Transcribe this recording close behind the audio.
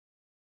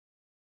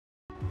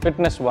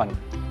FitnessOne.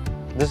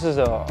 This is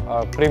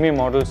a premium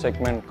model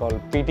segment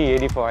called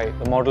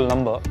PT85, the model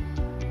number.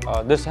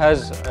 This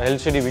has a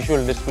LCD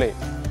visual display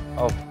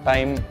of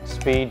time,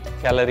 speed,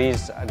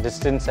 calories,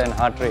 distance and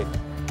heart rate.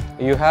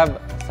 You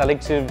have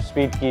selective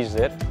speed keys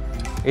there.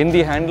 In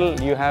the handle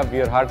you have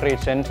your heart rate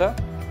sensor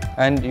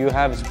and you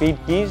have speed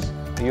keys,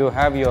 you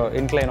have your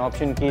incline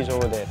option keys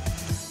over there.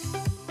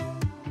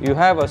 You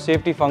have a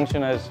safety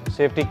function as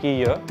safety key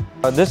here.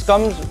 This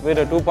comes with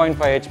a 2.5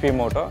 HP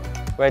motor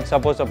where it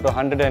supports up to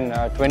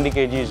 120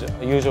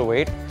 kgs user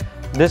weight.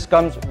 This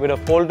comes with a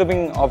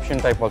folding option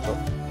type also.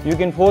 You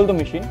can fold the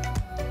machine.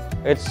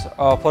 It's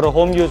for a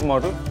home use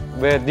model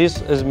where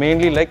this is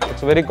mainly like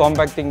it's very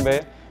compacting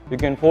where you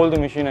can fold the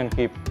machine and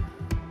keep.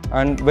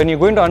 And when you're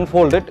going to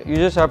unfold it, you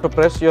just have to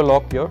press your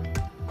lock here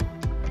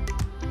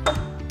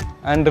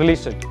and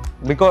release it.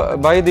 Because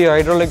by the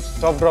hydraulic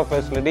stop drop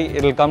facility,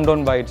 it will come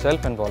down by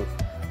itself and fall.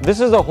 This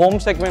is the home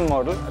segment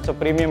model. It's a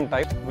premium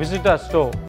type. Visit our store